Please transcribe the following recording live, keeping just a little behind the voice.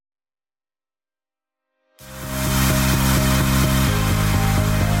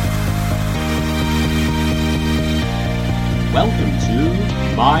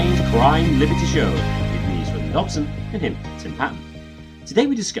Mindcrime Liberty Show, with me, Roderick Dobson, and him, Tim Patton. Today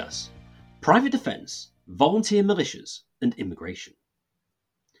we discuss private defence, volunteer militias, and immigration.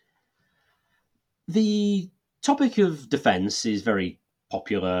 The topic of defence is very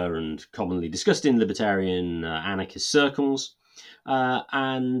popular and commonly discussed in libertarian anarchist circles.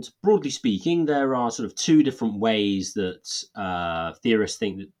 And broadly speaking, there are sort of two different ways that theorists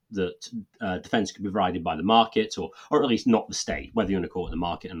think that defence could be provided by the market, or at least not the state. Whether you want to call it the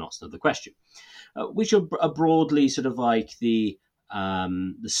market or not is another question. Which are broadly sort of like the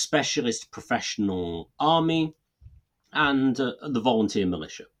specialist professional army and the volunteer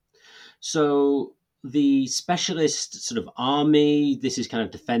militia. So the specialist sort of army, this is kind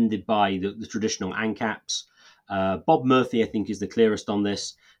of defended by the traditional ANCAPs. Bob Murphy, I think, is the clearest on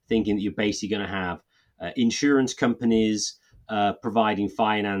this, thinking that you're basically going to have insurance companies providing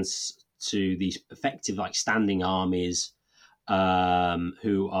finance to these effective, like, standing armies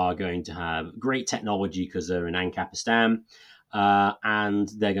who are going to have great technology because they're in Ancapistan, and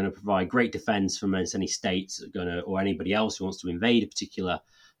they're going to provide great defense from any states that are going to, or anybody else who wants to invade a particular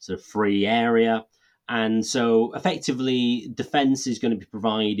sort of free area. And so effectively, defense is going to be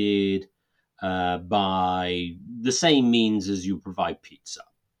provided by the same means as you provide pizza.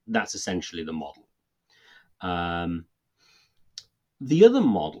 That's essentially the model. The other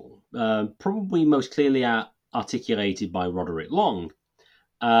model, probably most clearly articulated by Roderick Long,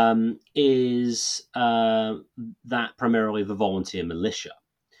 is that primarily the volunteer militia.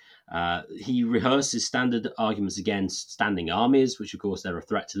 He rehearses standard arguments against standing armies, which of course they're a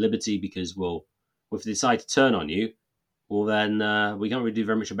threat to liberty because, well, if they decide to turn on you, well then we can't really do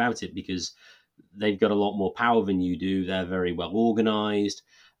very much about it because they've got a lot more power than you do. They're very well organized,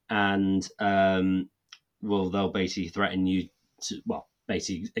 and well, they'll basically threaten you to, well,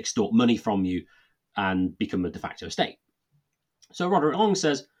 basically extort money from you and become a de facto state. So Roderick Long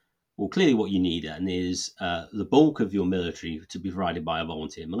says, well, clearly what you need then is the bulk of your military to be provided by a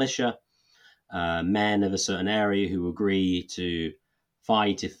volunteer militia, men of a certain area who agree to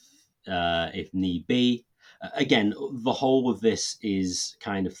fight if need be. Again, the whole of this is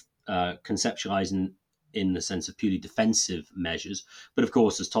kind of conceptualizing in the sense of purely defensive measures. But of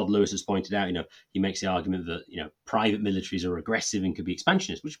course, as Todd Lewis has pointed out, he makes the argument that, private militaries are aggressive and could be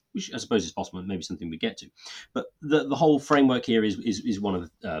expansionist, which I suppose is possible, and maybe something we get to. But the whole framework here is one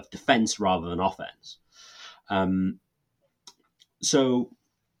of defense rather than offense. So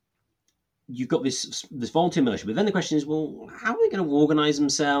you've got this volunteer militia, but then the question is, well, how are they going to organize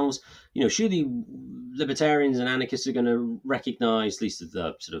themselves? Surely libertarians and anarchists are going to recognize, at least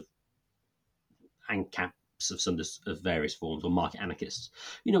the sort of ANCAPs of various forms, or market anarchists.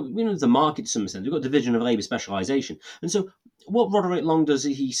 The market to some extent. We've got division of labour specialisation. And so what Roderick Long does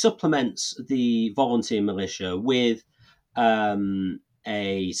is he supplements the volunteer militia with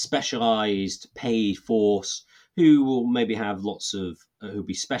a specialised paid force who will maybe have lots of, who'll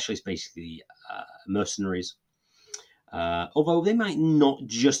be specialists, basically mercenaries. Although they might not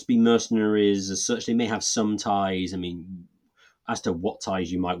just be mercenaries as such, they may have some ties. I mean, as to what ties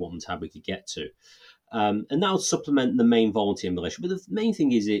you might want them to have, we could get to. And that'll supplement the main volunteer militia. But the main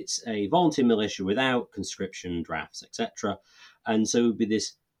thing is it's a volunteer militia without conscription, drafts, etc. And so it would be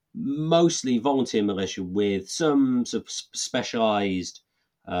this mostly volunteer militia with some sort of specialised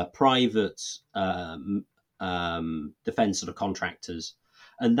private defence sort of contractors.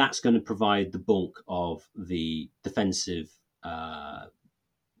 And that's going to provide the bulk of the defensive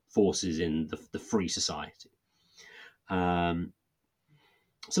forces in the free society.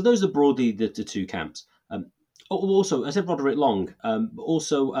 So those are broadly the two camps. Also, I said Roderick Long.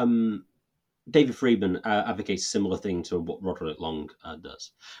 David Friedman advocates a similar thing to what Roderick Long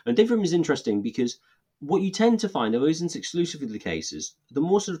does. And David Friedman is interesting because what you tend to find, although isn't exclusively the cases, the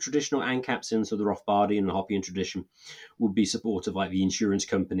more sort of traditional ANCAPs in sort of the Rothbardian and Hoppian tradition would be supportive, like the insurance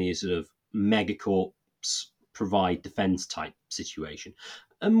companies, sort of megacorps provide defense type situation.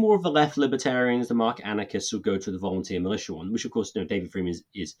 And more of the left libertarians, the market anarchists, will go to the volunteer militia one, which of course, David Friedman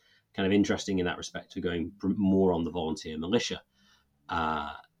is kind of interesting in that respect, for going more on the volunteer militia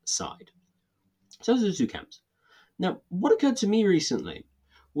side. So those are the two camps. Now, what occurred to me recently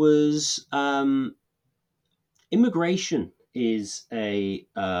was immigration is a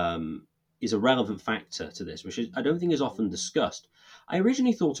relevant factor to this, which I don't think is often discussed. I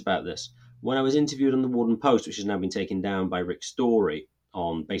originally thought about this when I was interviewed on the Warden Post, which has now been taken down by Rick Story,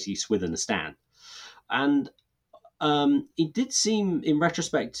 on basically Swithenistan. And it did seem, in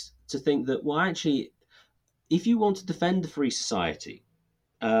retrospect, to think that, well, actually, if you want to defend the free society,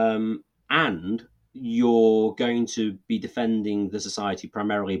 and you're going to be defending the society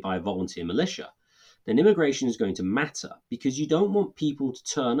primarily by a volunteer militia, then immigration is going to matter, because you don't want people to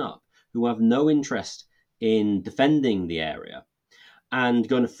turn up who have no interest in defending the area and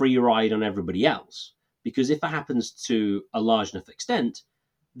going to free ride on everybody else. Because if that happens to a large enough extent,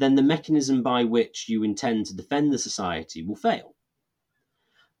 then the mechanism by which you intend to defend the society will fail.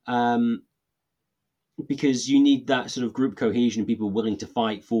 Because you need that sort of group cohesion, people willing to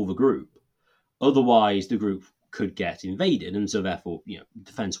fight for the group. Otherwise, the group could get invaded, and so therefore,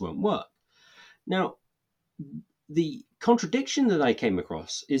 defense won't work. Now, the contradiction that I came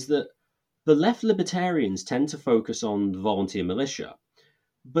across is that the left libertarians tend to focus on the volunteer militia,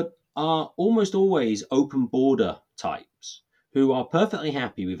 but are almost always open border types who are perfectly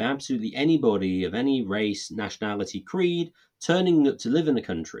happy with absolutely anybody of any race, nationality, creed turning up to live in the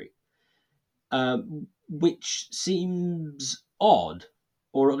country, which seems odd,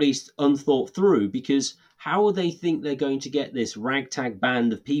 or at least unthought through, because how would they think they're going to get this ragtag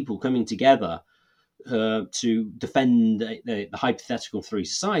band of people coming together to defend the hypothetical free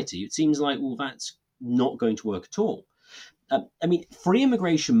society? It seems like, well, that's not going to work at all. Free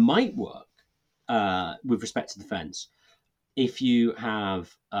immigration might work with respect to defense if you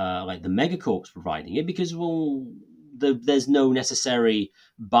have like the megacorps providing it, because, well, there's no necessary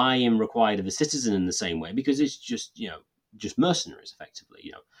buy-in required of a citizen in the same way, because it's just mercenaries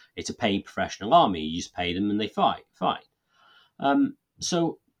effectively. It's a paid professional army. You just pay them and they fight.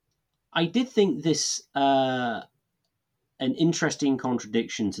 So I did think this an interesting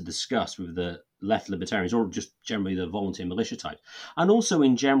contradiction to discuss with the left libertarians, or just generally the volunteer militia type, and also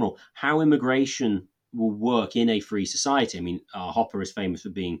in general how immigration will work in a free society. Hopper is famous for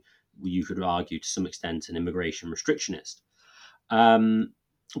being, you could argue to some extent, an immigration restrictionist.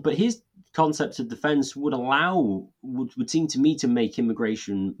 But his concept of defense would seem to me to make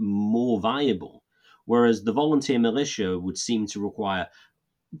immigration more viable, whereas the volunteer militia would seem to require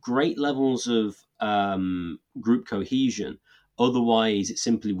great levels of group cohesion. Otherwise, it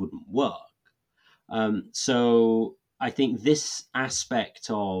simply wouldn't work. So I think this aspect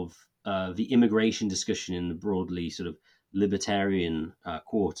of the immigration discussion in the broadly sort of libertarian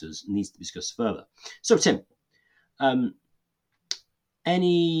quarters needs to be discussed further. So, Tim,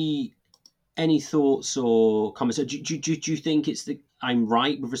 any thoughts or comments? Do you think I'm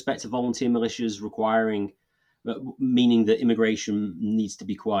right with respect to volunteer militias requiring, meaning that immigration needs to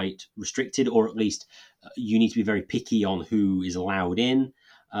be quite restricted, or at least you need to be very picky on who is allowed in?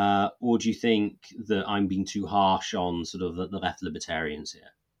 Or do you think that I'm being too harsh on sort of the left libertarians here?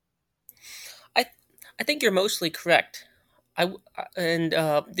 I think you're mostly correct.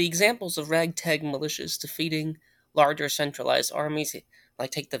 The examples of ragtag militias defeating larger centralized armies,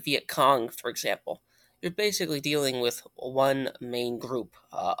 like take the Viet Cong for example, you're basically dealing with one main group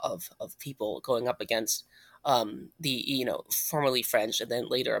of people going up against the formerly French and then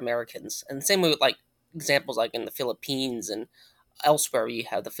later Americans, and the same way with like examples like in the Philippines and elsewhere. You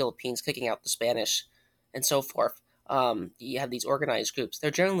have the Philippines kicking out the Spanish and so forth. You have these organized groups.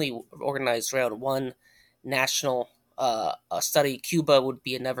 They're generally organized around one national study. Cuba would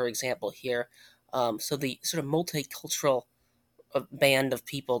be another example here. So the sort of multicultural band of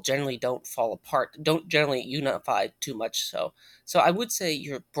people generally don't fall apart, don't generally unify too much. So I would say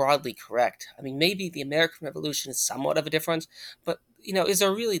you're broadly correct. Maybe the American Revolution is somewhat of a difference, but is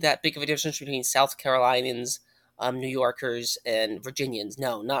there really that big of a difference between South Carolinians, New Yorkers, and Virginians?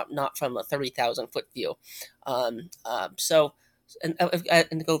 No, not from a 30,000-foot view. So, and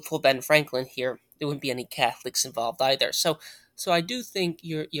to go full Ben Franklin here, there wouldn't be any Catholics involved either. So I do think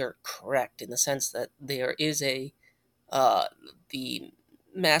you're correct in the sense that there is the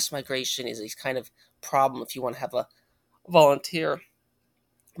mass migration is a kind of problem if you want to have a volunteer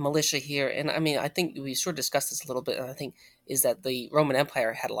militia here. And I think we sort of discussed this a little bit, and I think is that the Roman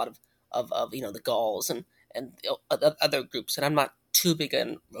Empire had a lot of the Gauls and other groups, and I'm not too big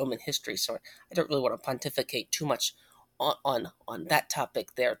on Roman history, so I don't really want to pontificate too much on that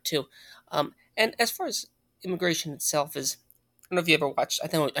topic there too. And as far as immigration itself is, I don't know if you ever watched.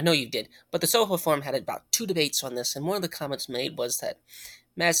 I know you did, but the Soho Forum had about 2 debates on this, and one of the comments made was that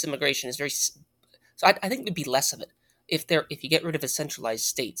mass immigration is very. So I think there'd be less of it if you get rid of a centralized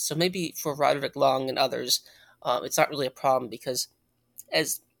state. So maybe for Roderick Long and others, it's not really a problem because,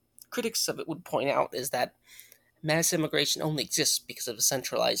 as critics of it would point out, is that mass immigration only exists because of a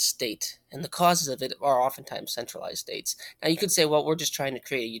centralized state, and the causes of it are oftentimes centralized states. Now you could say, well, we're just trying to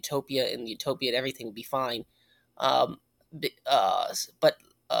create a utopia, and everything will be fine. But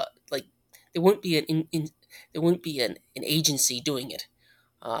like there wouldn't be an agency doing it,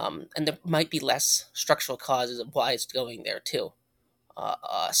 and there might be less structural causes of why it's going there too.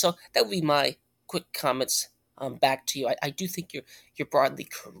 So that would be my quick comments back to you. I do think you're broadly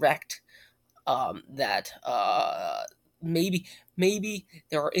correct. that maybe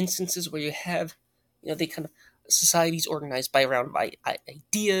there are instances where you have, they kind of societies organized by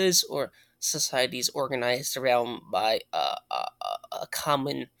ideas, or societies organized around by a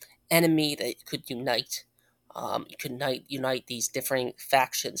common enemy that could unite. You could unite these differing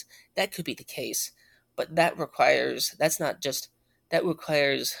factions. That could be the case, but that's not just that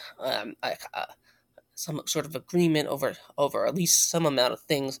requires some sort of agreement over at least some amount of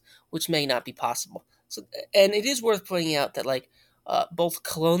things, which may not be possible. So, and it is worth pointing out that both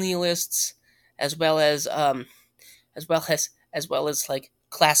colonialists, as well as like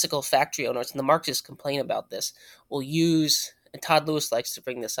classical factory owners, and the Marxists complain about this, will use, and Todd Lewis likes to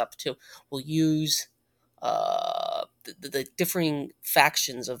bring this up too, will use the differing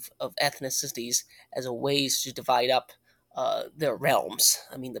factions of ethnicities as a ways to divide up their realms.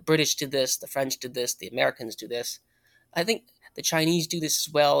 I mean, the British did this, the French did this, the Americans do this. I think the Chinese do this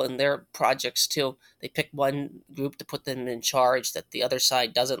as well in their projects too. They pick one group to put them in charge that the other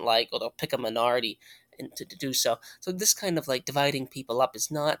side doesn't like, or they'll pick a minority to do so. So this kind of like dividing people up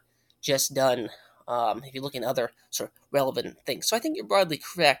is not just done if you look in other sort of relevant things. So I think you're broadly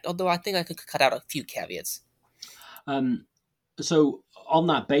correct, although I think I could cut out a few caveats. So on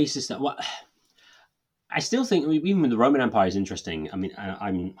that basis, that what I still think, even the Roman Empire is interesting. I mean,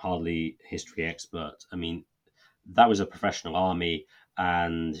 I'm hardly a history expert. I mean, that was a professional army,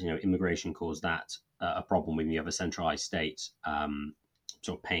 and immigration caused that a problem when you have a centralized state,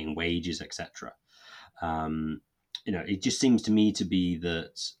 sort of paying wages, etc. It just seems to me to be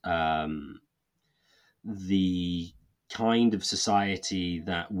that the kind of society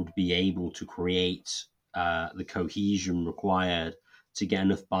that would be able to create the cohesion required to get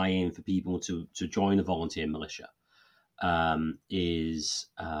enough buy-in for people to join a volunteer militia is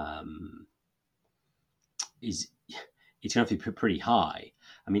it's going to have to be pretty high.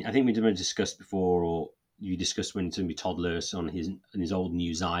 I mean, I think we discussed before, or you discussed when to be Todd Lewis on his old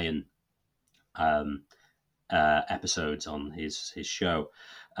New Zion episodes on his show,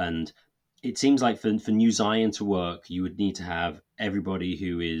 and it seems like for New Zion to work, you would need to have everybody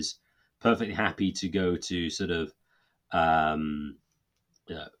who is perfectly happy to go to sort of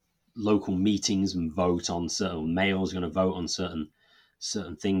local meetings and vote on certain males are going to vote on certain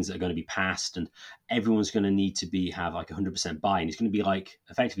things that are going to be passed, and everyone's going to need to have like 100% buy-in. It's going to be like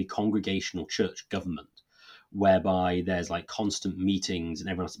effectively congregational church government, whereby there's like constant meetings and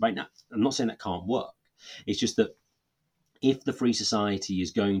everyone's about. Now, I'm not saying that can't work. It's just that if the free society is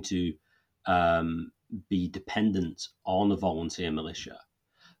going to be dependent on a volunteer militia,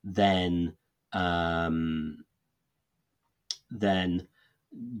 then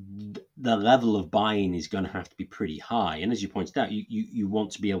the level of buy-in is going to have to be pretty high. And as you pointed out, you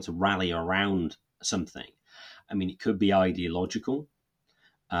want to be able to rally around something. I mean, it could be ideological,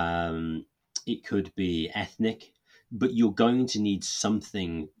 it could be ethnic, but you're going to need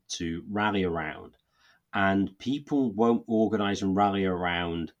something to rally around. And people won't organize and rally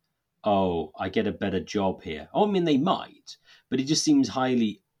around, oh, I get a better job here. Oh, I mean, they might, but it just seems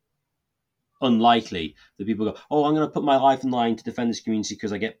highly unlikely that people go, oh, I'm going to put my life in line to defend this community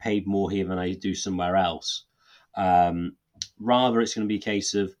because I get paid more here than I do somewhere else. Rather, it's going to be a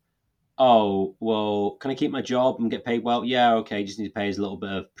case of, oh, well, can I keep my job and get paid well? Yeah, okay, just need to pay us a little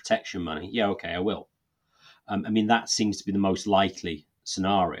bit of protection money. Yeah, okay, I will. I mean, that seems to be the most likely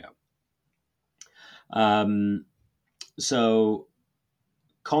scenario. So,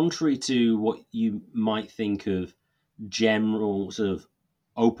 contrary to what you might think of general sort of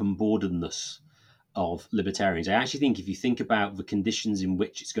open-boardedness of libertarians, I actually think if you think about the conditions in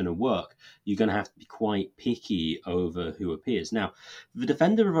which it's going to work, you're going to have to be quite picky over who appears. Now, the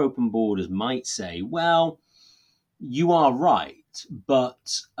defender of open borders might say, well, you are right,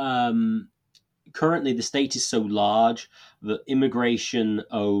 but currently the state is so large that immigration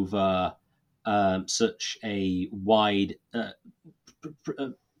over such a wide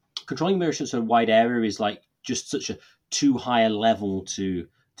controlling immigration such a wide area is like just such a too high a level to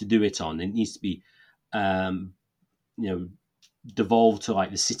do it on. It needs to be devolved to like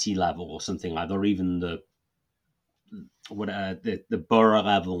the city level or something like that, or even the borough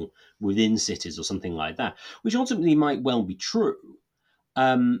level within cities or something like that, which ultimately might well be true.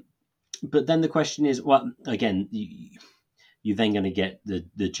 But then the question is, well, again, you're then going to get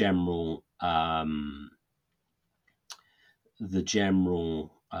the general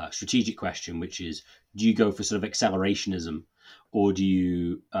strategic question, which is, do you go for sort of accelerationism, or do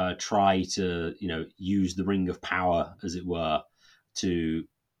you try to use the ring of power, as it were, to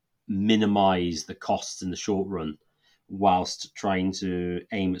minimize the costs in the short run whilst trying to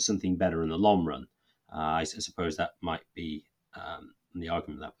aim at something better in the long run? I suppose that might be the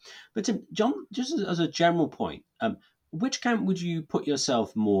argument of that. But Tim, John, just as a general point, which camp would you put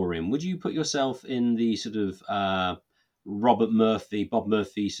yourself more in? Would you put yourself in the sort of Bob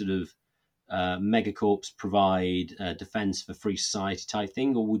Murphy sort of megacorps provide defense for free society type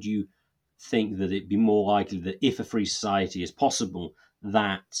thing, or would you think that it'd be more likely that if a free society is possible,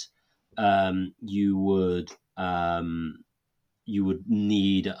 that you would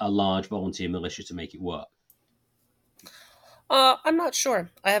need a large volunteer militia to make it work? I'm not sure.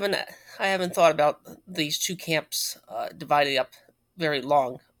 I haven't thought about these two camps divided up very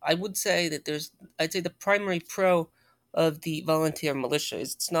long. I would say that I'd say the primary pro of the volunteer militia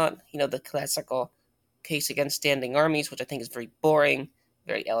is it's not, the classical case against standing armies, which I think is very boring,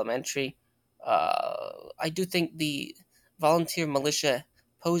 very elementary. I do think the volunteer militia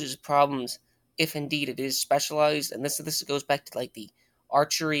poses problems if indeed it is specialized, and this goes back to like the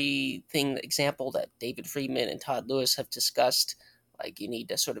archery thing example that David Friedman and Todd Lewis have discussed. Like you need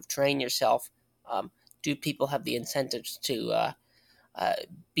to sort of train yourself. Do people have the incentives to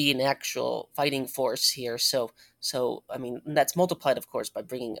be an actual fighting force here? So I mean that's multiplied, of course, by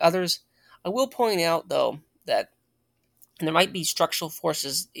bringing others. I will point out though that there might be structural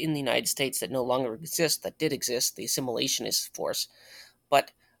forces in the United States that no longer exist, that did exist, the assimilationist force.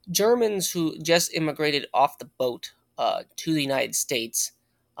 But Germans who just immigrated off the boat to the United States,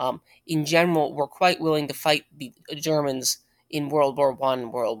 in general, were quite willing to fight the Germans in World War I,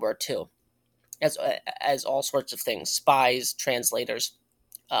 World War II, as all sorts of things, spies, translators.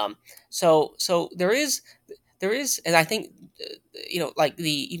 So there is, and I think like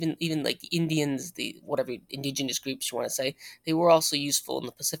even like the Indians, the whatever indigenous groups you want to say, they were also useful in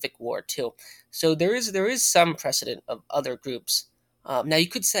the Pacific War too. So there is some precedent of other groups. Now you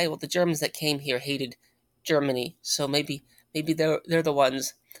could say, well, the Germans that came here hated Germany, so maybe they're the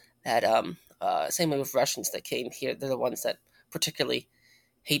ones that same way with Russians that came here, they're the ones that particularly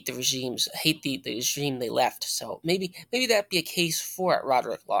hate the regime they left. So maybe that'd be a case for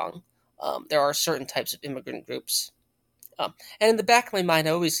Roderick Long. There are certain types of immigrant groups, and in the back of my mind,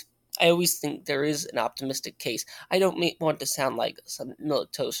 I always think there is an optimistic case. I don't want to sound like some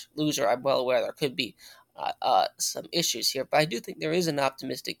milquetoast loser. I'm well aware there could be some issues here, but I do think there is an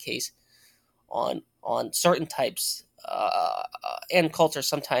optimistic case on certain types, and culture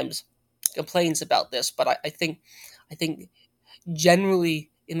sometimes complains about this, but I think generally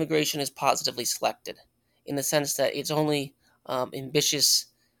immigration is positively selected in the sense that it's only ambitious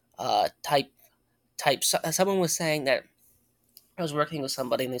types. Someone was saying that I was working with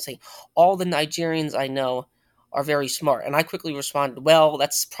somebody and they say all the Nigerians I know are very smart, and I quickly responded, well,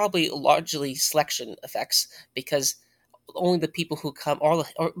 that's probably largely selection effects because only the people who come, or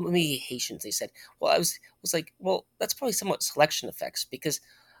maybe Haitians, they said. Well, I was like, well, that's probably somewhat selection effects because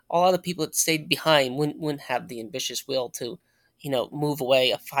a lot of the people that stayed behind wouldn't have the ambitious will to, move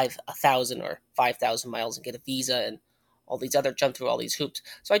away 1,000 or 5,000 miles and get a visa and all these other jump through all these hoops.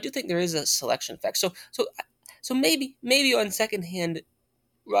 So I do think there is a selection effect. So maybe on second hand,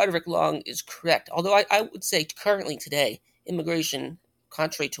 Roderick Long is correct. Although I would say currently today, immigration,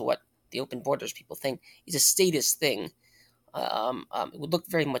 contrary to what the open borders people think, is a status thing. It would look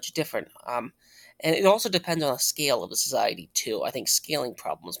very much different. And it also depends on the scale of the society too. I think scaling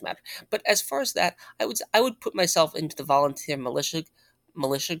problems matter. But as far as that, I would put myself into the volunteer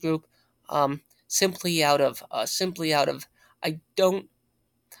militia group, simply out of I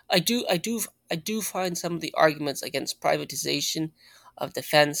do find some of the arguments against privatization of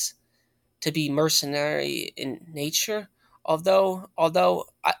defense to be mercenary in nature. Although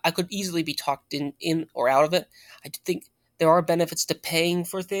I could easily be talked in or out of it, I do think there are benefits to paying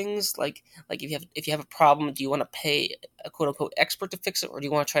for things. Like if you have a problem, do you want to pay a quote unquote expert to fix it, or do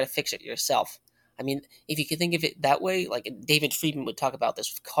you want to try to fix it yourself? I mean, if you can think of it that way, like David Friedman would talk about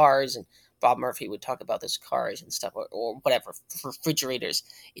this with cars, and Bob Murphy would talk about this with cars and stuff, or whatever, for refrigerators.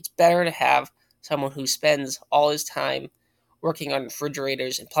 It's better to have someone who spends all his time working on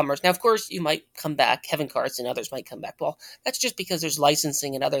refrigerators and plumbers. Now, of course, you might come back, Kevin Carts and others might come back. Well, that's just because there's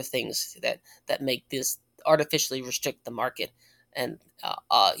licensing and other things that make this artificially restrict the market. And,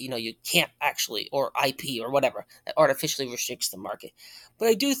 you can't actually, or IP or whatever, that artificially restricts the market. But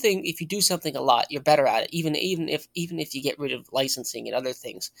I do think if you do something a lot, you're better at it, even if you get rid of licensing and other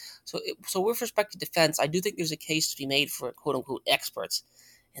things. So with respect to defense, I do think there's a case to be made for quote unquote experts.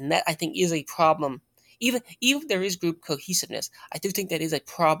 And that I think is a problem. Even if there is group cohesiveness, I do think that is a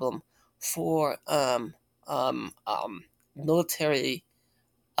problem for military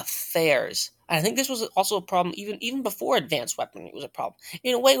affairs. And I think this was also a problem even before advanced weaponry was a problem.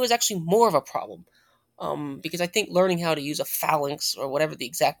 In a way, it was actually more of a problem Because I think learning how to use a phalanx or whatever the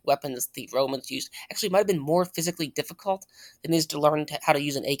exact weapons the Romans used actually might have been more physically difficult than it is to learn how to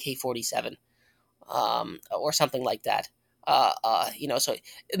use an AK-47 or something like that. So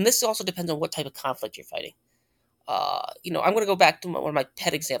and this also depends on what type of conflict you're fighting. I'm going to go back to one of my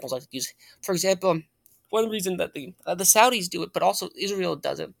pet examples I like to use. For example, one reason that the Saudis do it, but also Israel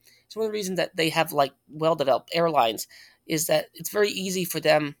does it. So one of the reasons that they have like well-developed airlines is that it's very easy for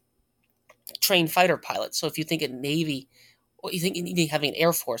them to train fighter pilots. So if you think a Navy, or you think having an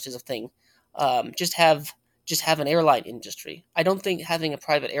Air Force is a thing, just have an airline industry. I don't think having a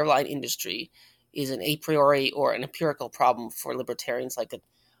private airline industry is an a priori or an empirical problem for libertarians like it.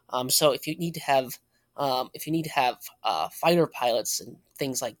 So if you need to have fighter pilots and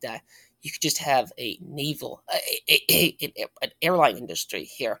things like that, you could just have a naval, an airline industry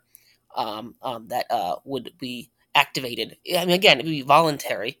here that would be activated. I mean, again, it would be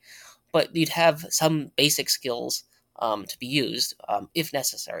voluntary, but you'd have some basic skills to be used if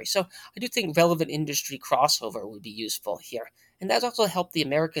necessary. So I do think relevant industry crossover would be useful here. And that's also helped the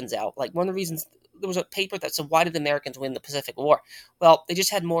Americans out. Like one of the reasons there was a paper that said, why did the Americans win the Pacific War? Well, they just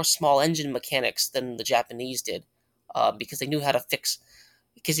had more small engine mechanics than the Japanese did because they knew how to fix.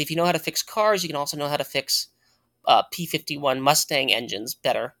 Because if you know how to fix cars, you can also know how to fix P-51 Mustang engines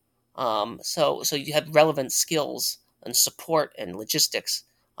better. So you have relevant skills and support and logistics.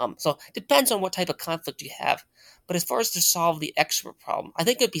 So it depends on what type of conflict you have. But as far as to solve the export problem, I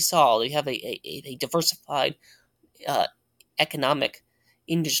think it would be solved. You have a diversified economic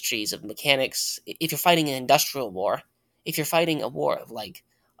industries of mechanics. If you're fighting an industrial war, if you're fighting a war of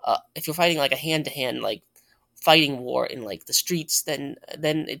if you're fighting like a hand-to-hand like fighting war in like the streets, then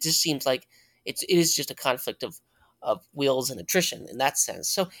it just seems like it is just a conflict of wills and attrition in that sense.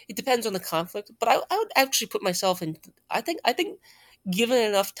 So it depends on the conflict. But I would actually put myself in. I think given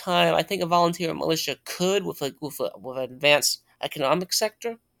enough time, I think a volunteer militia could, with an advanced economic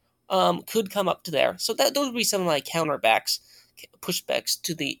sector, could come up to there. So those would be some of my pushbacks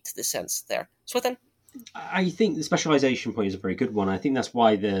to the sense there. Swithin? I think the specialization point is a very good one. I think that's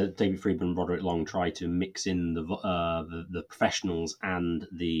why the David Friedman and Roderick Long try to mix in the professionals and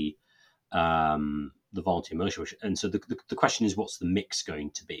the volunteer militia. And so the question is, what's the mix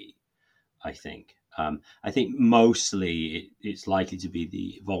going to be? I think mostly it's likely to be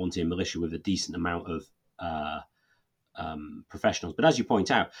the volunteer militia with a decent amount of professionals. But as you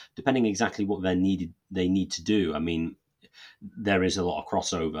point out, depending exactly what they need to do. I mean, there is a lot of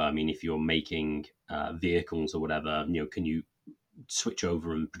crossover. I mean, if you're making vehicles or whatever, can you switch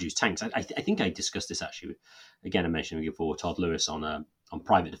over and produce tanks? I think I discussed this actually. Again, I mentioned before Todd Lewis on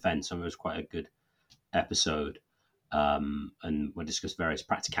private defense. It was quite a good episode, and we discussed various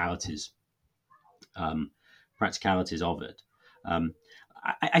practicalities of it.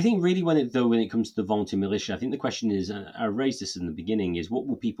 I think really when it comes to the volunteer militia, I think the question is, I raised this in the beginning, is what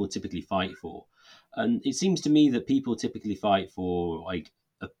will people typically fight for? And it seems to me that people typically fight for like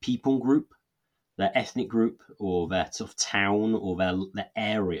a people group, their ethnic group, or their sort of town, or their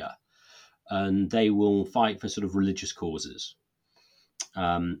area, and they will fight for sort of religious causes.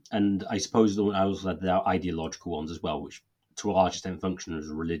 And I suppose I also had the ideological ones as well, which to a large extent function as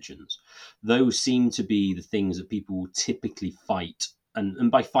religions. Those seem to be the things that people typically fight.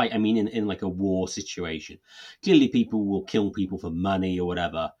 And by fight, I mean in like a war situation. Clearly, people will kill people for money or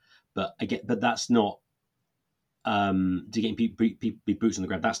whatever. But that's not to get boots on the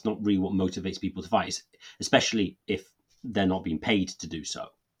ground. That's not really what motivates people to fight, especially if they're not being paid to do so.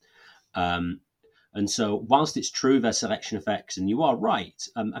 And so, whilst it's true there's selection effects, and you are right,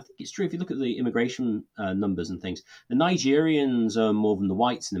 I think it's true if you look at the immigration numbers and things, the Nigerians are more than the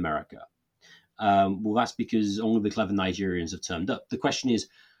whites in America. Well, that's because only the clever Nigerians have turned up. The question is,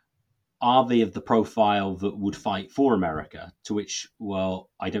 are they of the profile that would fight for America? To which, well,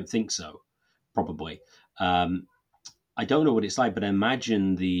 I don't think so, probably. I don't know what it's like, but I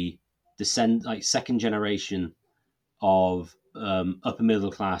imagine the second generation of upper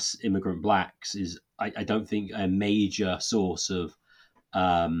middle class immigrant blacks is, I don't think, a major source of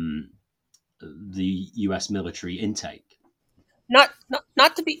the U.S. military intake. Not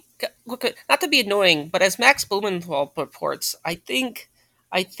to be annoying, but as Max Blumenthal reports, I think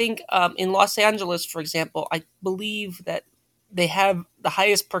in Los Angeles, for example, I believe that they have the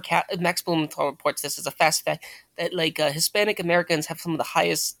highest per capita. Max Blumenthal reports this as a fast fact that Hispanic Americans have some of the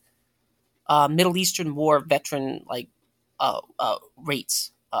highest Middle Eastern War veteran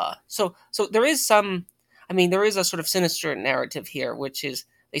rates. So there is some. I mean, there is a sort of sinister narrative here, which is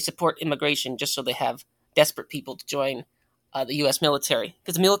they support immigration just so they have desperate people to join the U.S. military,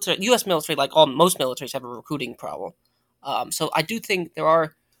 because the U.S. military, like most militaries, have a recruiting problem. So I do think there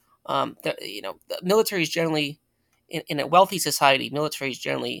are The military is generally in a wealthy society. Military is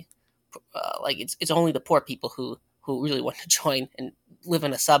generally like it's only the poor people who really want to join and live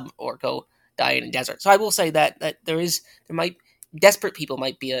in a sub or go die in a desert. So I will say that there might desperate people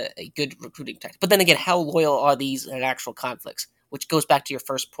might be a good recruiting tactic. But then again, how loyal are these in actual conflicts? Which goes back to your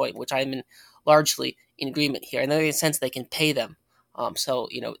first point, which I'm largely in agreement here. And in a sense, they can pay them. So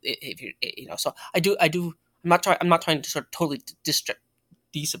if so I do. I'm not trying to sort of totally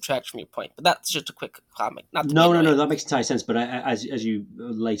desubtract from your point, but that's just a quick comment. Not to be No, annoying. that makes entire sense. But as you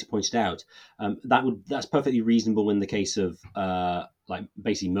later pointed out, that's perfectly reasonable in the case of like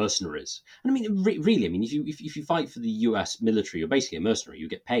basically mercenaries. And I mean, really, I mean, if you fight for the U.S. military, you're basically a mercenary. You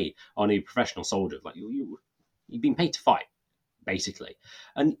get paid on a professional soldier. Like you've been paid to fight, basically.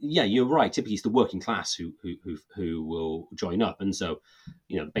 And yeah, you're right. Typically, it's the working class who will join up. And so,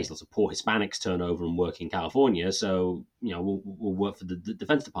 basically, lots of poor Hispanics turn over and work in California. So we'll work for the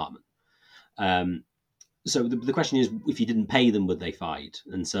Defense Department. So the question is, if you didn't pay them, would they fight?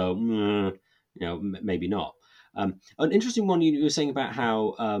 And so, maybe not. An interesting one you were saying about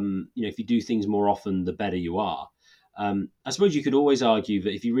how if you do things more often, the better you are. I suppose you could always argue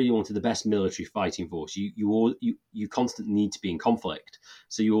that if you really wanted the best military fighting force, you constantly need to be in conflict.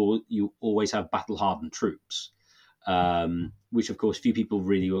 So you always have battle hardened troops, which of course few people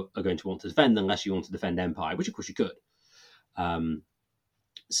really are going to want to defend unless you want to defend empire, which of course you could.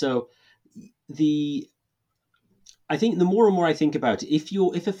 So I think the more and more I think about it,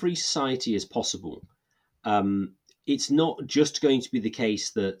 if a free society is possible, it's not just going to be the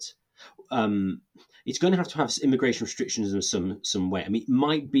case that it's going to have immigration restrictions in some way. I mean, it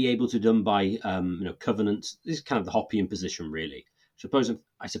might be able to be done by covenants. This is kind of the Hoppian position, really.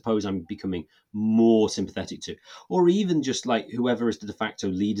 I suppose I'm becoming more sympathetic to, or even just like whoever is the de facto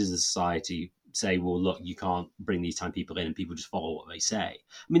leaders of the society say, well, look, you can't bring these time people in, and people just follow what they say. I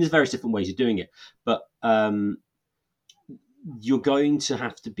mean, there's various different ways of doing it, but you're going to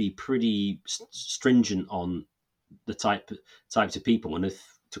have to be pretty stringent on the types of people, and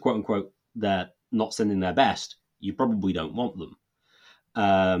if, to quote unquote, they're not sending their best, you probably don't want them.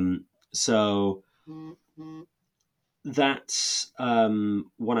 So that's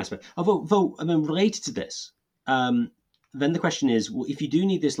one aspect. Although, I mean, related to this, then the question is, well, if you do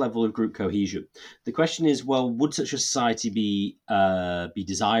need this level of group cohesion, the question is, well, would such a society be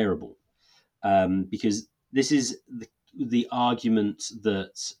desirable? Because this is the argument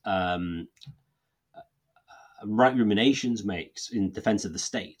that Right Ruminations makes in defense of the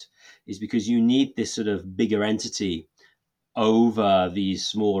state, is because you need this sort of bigger entity over these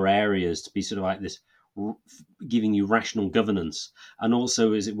smaller areas to be sort of like this, giving you rational governance, and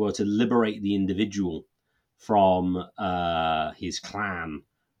also, as it were, to liberate the individual from his clan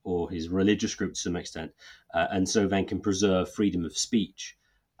or his religious group to some extent, and so then can preserve freedom of speech.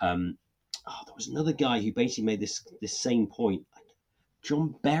 There was another guy who basically made this same point,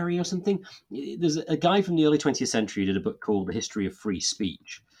 John Berry or something. There's a guy from the early 20th century who did a book called The History of Free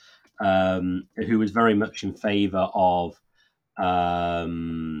Speech, who was very much in favor of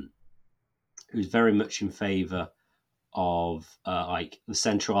like the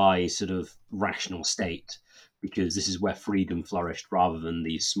centralized sort of rational state, because this is where freedom flourished rather than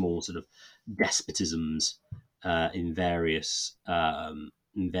these small sort of despotisms in various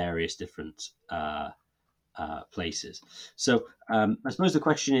different places. So I suppose the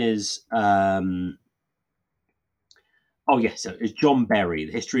question is, so it's John Berry,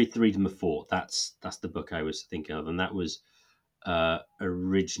 The History of Freedom of Thought. That's the book I was thinking of, and that was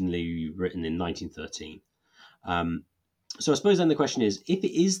originally written in 1913. So I suppose then the question is, if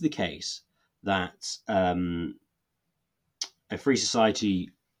it is the case that a free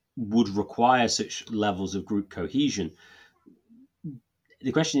society would require such levels of group cohesion,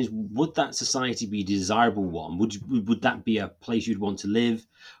 the question is, would that society be a desirable one? Would that be a place you'd want to live,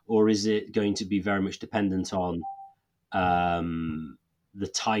 or is it going to be very much dependent on the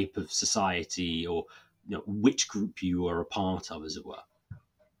type of society, or which group you are a part of, as it were?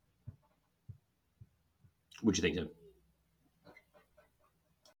 What do you think, Tim?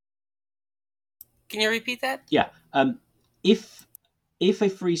 Can you repeat that? Yeah. If a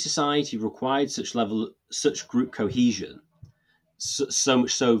free society required such group cohesion, so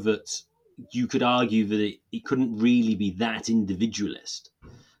much so that you could argue that it couldn't really be that individualist,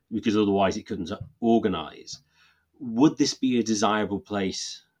 because otherwise it couldn't organize, would this be a desirable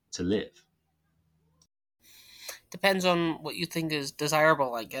place to live? Depends on what you think is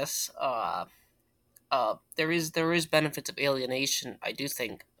desirable, I guess. There is benefits of alienation, I do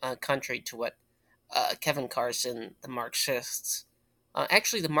think, contrary to what Kevin Carson, the Marxists.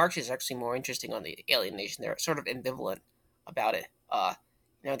 Actually, the Marxists are actually more interesting on the alienation. They're sort of ambivalent about it.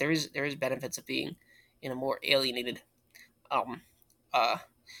 there is benefits of being in a more alienated um uh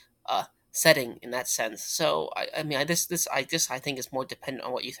uh setting in that sense. So I mean, I think is more dependent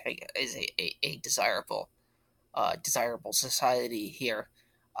on what you think is a desirable society here.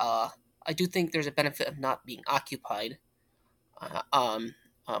 Uh, I do think there's a benefit of not being occupied. Uh, um,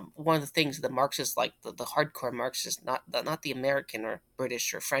 One of the things the Marxists, like the hardcore Marxists, not the American or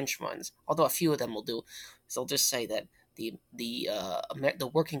British or French ones, although a few of them will do, is they'll just say that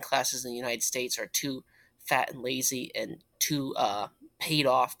the working classes in the United States are too fat and lazy and too paid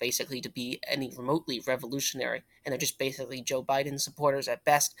off basically to be any remotely revolutionary, and they're just basically Joe Biden supporters at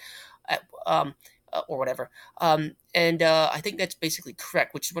best, at, or whatever. And I think that's basically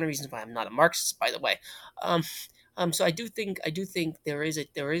correct, which is one of the reasons why I'm not a Marxist, by the way. Um, so I do think there is it.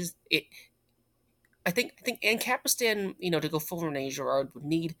 I think Ancapistan, to go full Rene Girard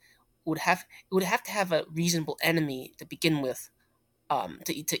would have to have a reasonable enemy to begin with,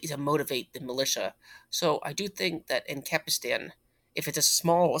 to motivate the militia. So I do think that Ancapistan, if it's a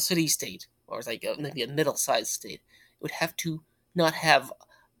small city state or it's like maybe a middle sized state, it would have to not have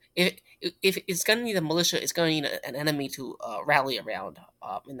if if it's going to need a militia, it's going to need an enemy to rally around,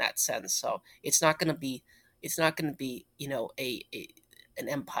 in that sense. So it's not going to be a an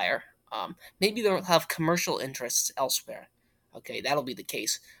empire. Maybe they'll have commercial interests elsewhere. Okay, that'll be the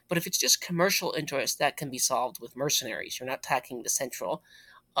case. But if it's just commercial interests, that can be solved with mercenaries. You're not attacking the central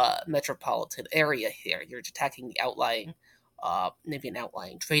metropolitan area here. You're attacking the outlying, maybe an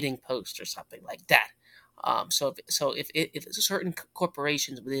outlying trading post or something like that. So if certain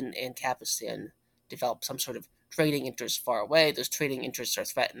corporations within Ancapistan develop some sort of trading interest far away, those trading interests are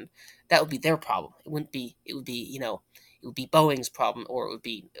threatened. That would be their problem. It wouldn't be. It would be Boeing's problem, or it would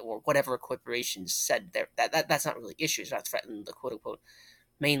be, or whatever corporation said there. That's not really issue. It's not threatening the quote unquote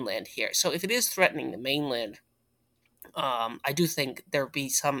mainland here. So if it is threatening the mainland, I do think there would be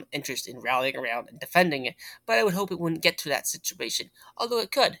some interest in rallying around and defending it. But I would hope it wouldn't get to that situation. Although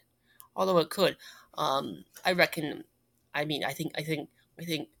it could. Although it could. I reckon. I mean, I think,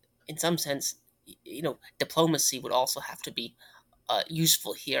 in some sense, diplomacy would also have to be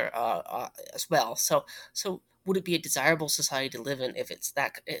useful here, as well. So would it be a desirable society to live in if it's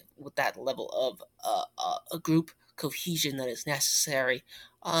with that level of a group cohesion that is necessary?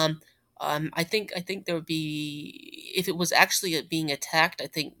 Um, I think there would be, if it was actually being attacked. I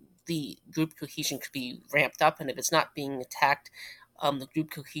think the group cohesion could be ramped up, and if it's not being attacked, the group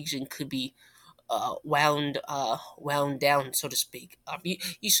cohesion could be wound down, so to speak. I mean,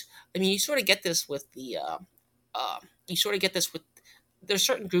 you sort of get this with the you sort of get this with there's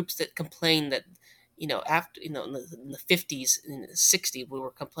certain groups that complain that, after, in the 50s and the 60s, we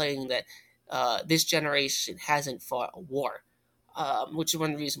were complaining that this generation hasn't fought a war, which is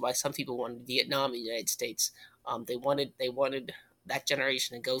one of the reasons why some people wanted Vietnam in the United States. They wanted that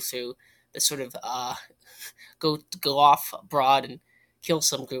generation to go through the sort of go off abroad and kill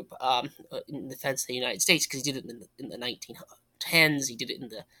some group, in defense of the United States, because he did it in the 1910s, he did it in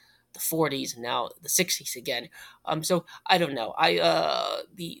the 40s, and now the 60s again. So I don't know.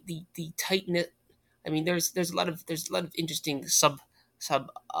 The tight knit. I mean, there's a lot of interesting sub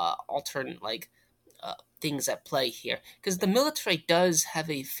alternate, like, things at play here, because the military does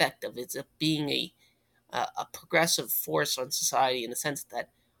have a effect of it being a progressive force on society, in the sense that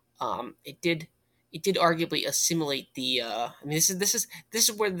it did arguably assimilate the. I mean, this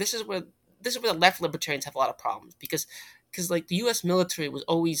is where the left libertarians have a lot of problems, because like the U.S. military was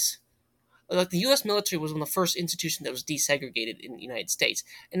always like the U.S. military was one of the first institutions that was desegregated in the United States,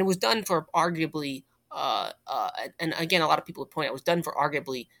 and it was done for arguably, and again, a lot of people would point out, it was done for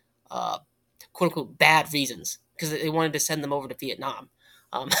arguably, quote unquote, bad reasons, because they wanted to send them over to Vietnam.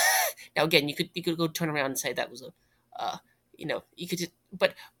 Um, Now, again, you could go turn around and say that was you could just,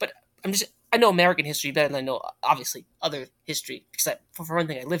 but I know American history better than I know, obviously, other history, because for one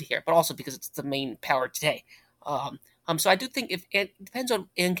thing, I live here, but also because it's the main power today. So I do think, if it depends on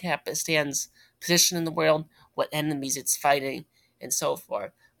ANCAP stands position in the world, what enemies it's fighting, and so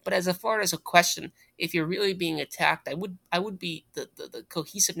forth. But as far as a question, if you're really being attacked, I would be the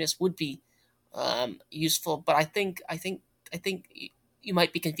cohesiveness would be useful. But I think you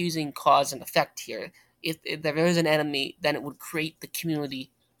might be confusing cause and effect here. If there is an enemy, then it would create the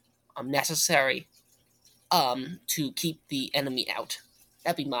community necessary to keep the enemy out.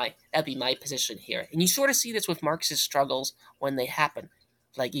 That'd be my position here. And you sort of see this with Marxist struggles when they happen,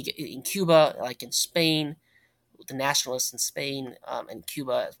 like you get in Cuba, like in Spain, with the nationalists in Spain, and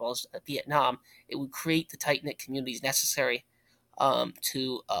Cuba, as well as Vietnam. It would create the tight knit communities necessary,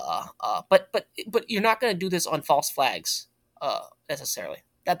 to but you're not going to do this on false flags, necessarily.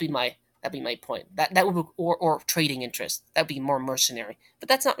 That'd be That'd be my point. That would be, or trading interest. That would be more mercenary. But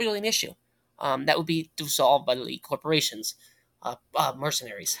that's not really an issue. That would be dissolved by the elite corporations,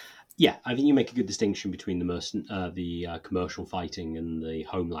 mercenaries. Yeah, I think you make a good distinction between the commercial fighting and the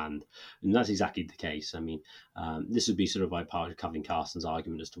homeland, and that's exactly the case. I mean, this would be sort of like part of Kevin Carson's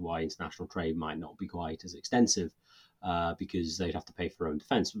argument as to why international trade might not be quite as extensive, because they'd have to pay for their own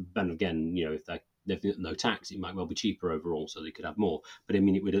defence. But again, if they've no tax, it might well be cheaper overall, so they could have more. But I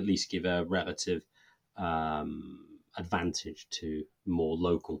mean, it would at least give a relative advantage to more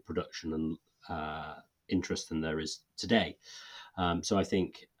local production and interest than there is today. So I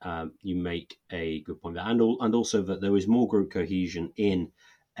think you make a good point there, and also that there is more group cohesion in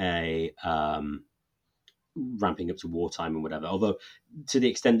a ramping up to wartime and whatever. Although, to the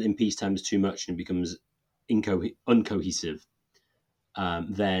extent that in peacetime is too much and it becomes uncohesive,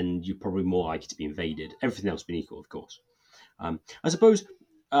 then you're probably more likely to be invaded. Everything else being equal, of course. I suppose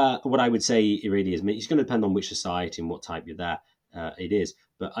what I would say it really is, it's going to depend on which society and what type you're there. It is,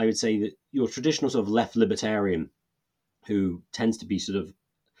 but I would say that your traditional sort of left libertarian, who tends to be sort of,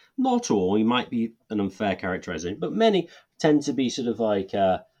 not all, he might be an unfair characterization, but many tend to be sort of like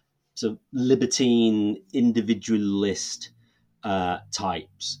sort of libertine, individualist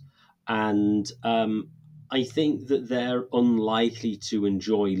types. And I think that they're unlikely to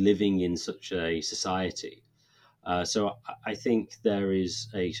enjoy living in such a society. So I think there is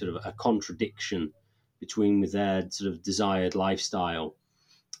a sort of a contradiction between their sort of desired lifestyle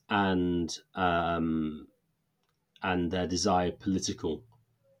and their desired political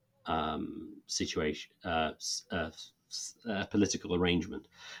situation, political arrangement.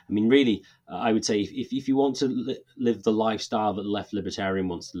 I mean, really, I would say if you want to live the lifestyle that the left libertarian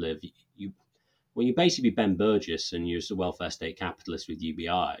wants to live, you basically Ben Burgess and you're just a welfare state capitalist with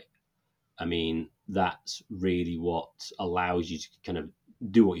UBI. I mean, that's really what allows you to kind of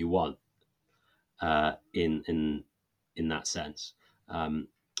do what you want in that sense.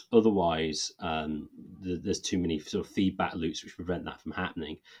 Otherwise, there's too many sort of feedback loops which prevent that from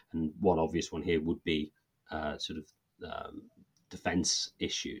happening. And one obvious one here would be sort of defence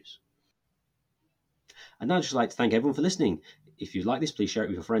issues. And I'd just like to thank everyone for listening. If you like this, please share it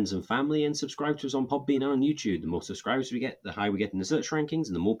with your friends and family and subscribe to us on Podbean and on YouTube. The more subscribers we get, the higher we get in the search rankings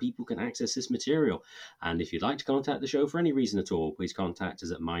and the more people can access this material. And if you'd like to contact the show for any reason at all, please contact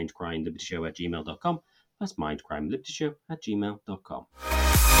us at mindcrimelibertyshow@gmail.com. That's mindcrimelibertyshow@gmail.com.